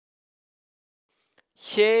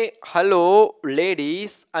Hey, hello,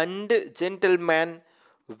 ladies and gentlemen.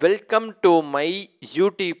 Welcome to my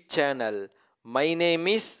YouTube channel. My name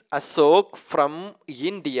is Ashok from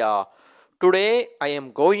India. Today, I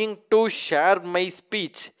am going to share my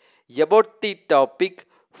speech about the topic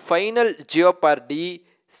Final Jeopardy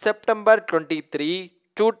September 23,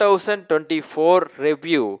 2024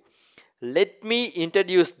 review. Let me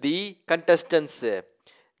introduce the contestants.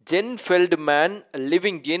 Jen Feldman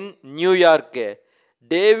living in New York.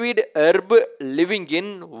 David Erb living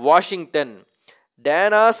in Washington.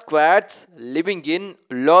 Dana Squats living in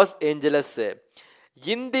Los Angeles.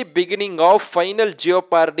 In the beginning of final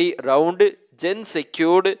Jeopardy round, Jen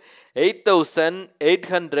secured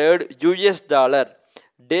 8,800 US dollar.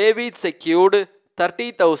 David secured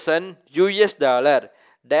 30,000 US dollar.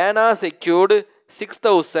 Dana secured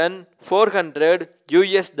 6,400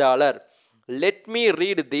 US dollar. Let me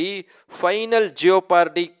read the final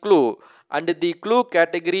Jeopardy clue, and the clue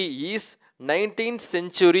category is 19th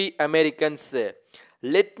century Americans.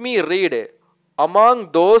 Let me read.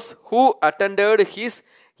 Among those who attended his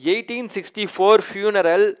 1864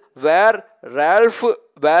 funeral were Ralph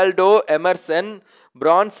Waldo Emerson,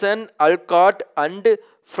 Bronson Alcott, and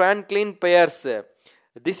Franklin Pierce.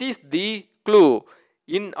 This is the clue.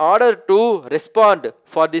 In order to respond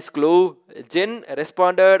for this clue, Jen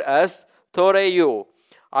responded as Thoreau.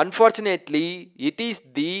 Unfortunately, it is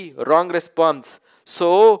the wrong response.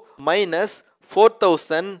 So, minus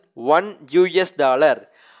 4,001 US dollar.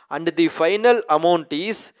 And the final amount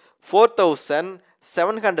is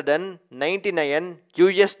 4,799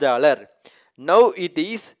 US dollar. Now it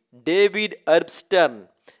is David Erb's turn.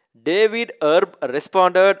 David Erb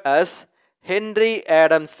responded as Henry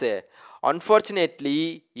Adams.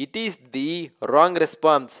 Unfortunately, it is the wrong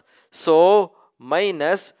response. So,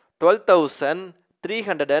 minus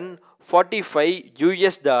 12,345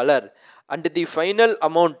 US dollar, and the final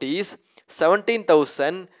amount is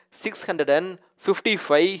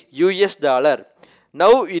 17,655 US dollar.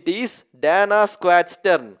 Now it is Dana Squat's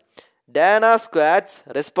turn. Dana Squats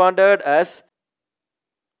responded as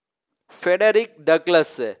Frederick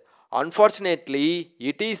Douglass. Unfortunately,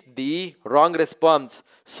 it is the wrong response.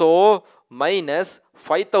 So, minus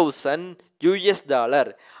 5,000 US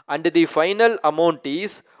dollar, and the final amount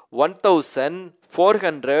is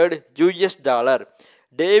 1,400 US dollar.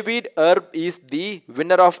 David Erb is the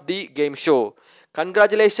winner of the game show.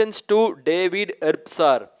 Congratulations to David Erb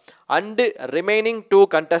sir, and remaining two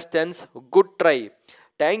contestants, good try.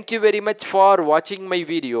 Thank you very much for watching my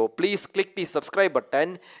video. Please click the subscribe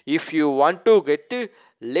button if you want to get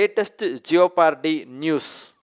latest Jeopardy news.